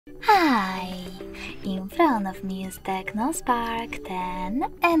Hi! In front of me is TECNO SPARK 10,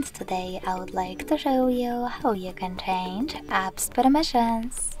 and today I would like to show you how you can change apps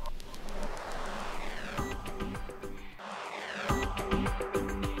permissions.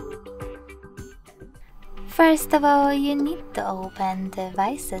 First of all, you need to open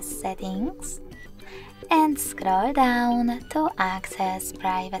Devices Settings and scroll down to access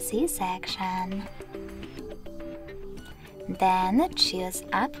Privacy section. Then choose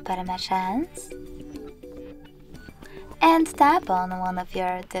App Permissions and tap on one of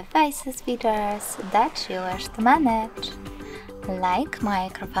your device's features that you wish to manage, like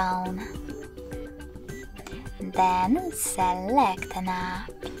microphone. Then select an app.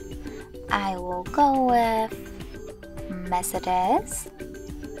 I will go with Messages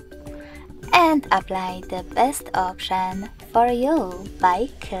and apply the best option for you by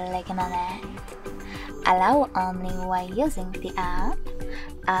clicking on it. Allow only while using the app,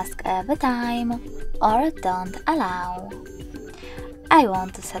 ask every time, or don't allow. I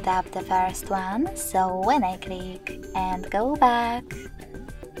want to set up the first one, so when I click and go back,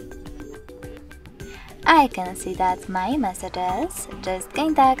 I can see that my messages just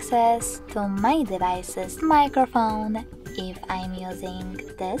gained access to my device's microphone if I'm using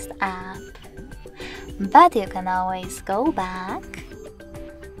this app. But you can always go back,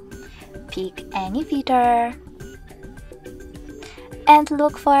 pick any feature, and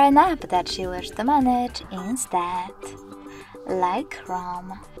look for an app that you wish to manage instead, like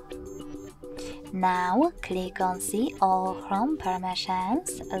Chrome. Now click on See All Chrome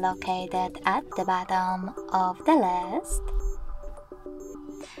Permissions located at the bottom of the list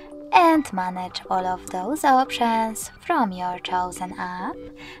and manage all of those options from your chosen app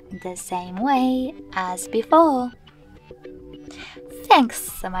the same way as before. Thanks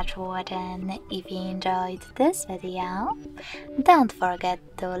so much for watching. If you enjoyed this video, don't forget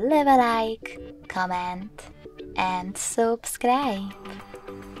to leave a like, comment, and subscribe.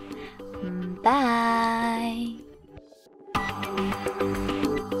 Bye!